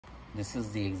This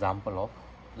is the example of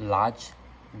large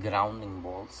grounding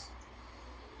balls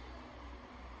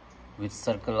with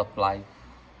circle of life,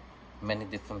 many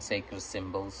different sacred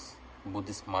symbols,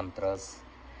 Buddhist mantras,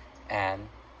 and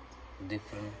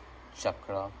different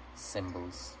chakra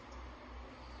symbols.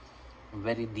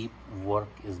 Very deep work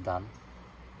is done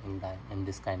in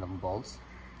this kind of balls.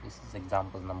 This is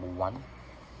example number 1.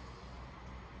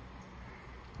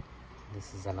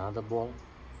 This is another ball.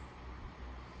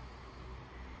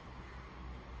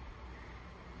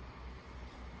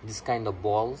 This kind of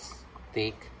balls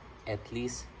take at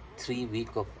least 3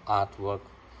 weeks of artwork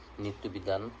need to be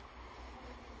done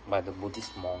by the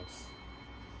Buddhist monks.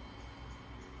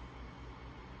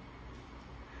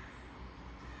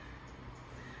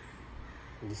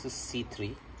 This is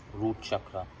C3 root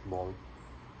chakra ball.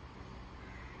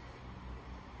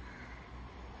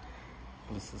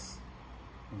 This is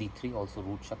D3 also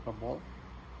root chakra ball.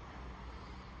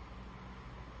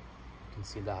 You can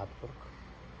see the artwork.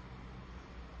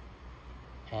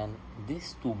 And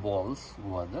these 2 balls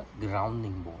were the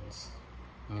grounding balls.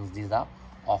 Means these are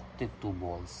octave 2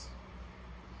 balls.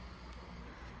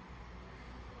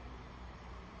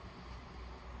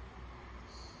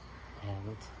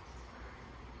 And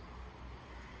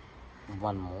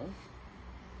one more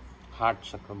heart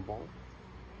chakra ball.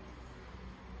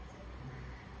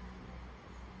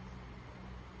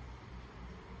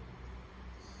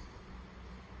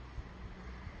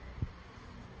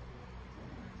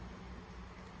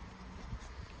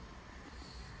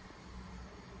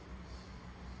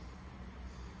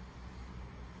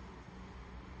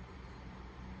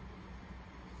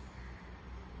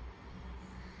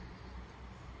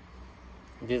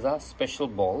 These are special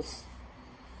balls.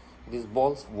 These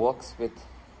balls works with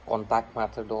contact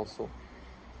method also,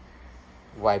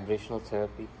 vibrational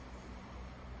therapy,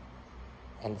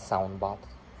 and sound bath.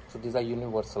 So these are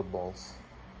universal balls.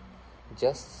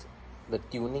 Just the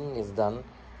tuning is done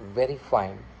very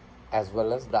fine, as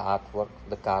well as the artwork,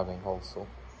 the carving also.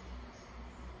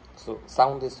 So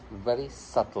sound is very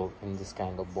subtle in this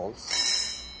kind of balls.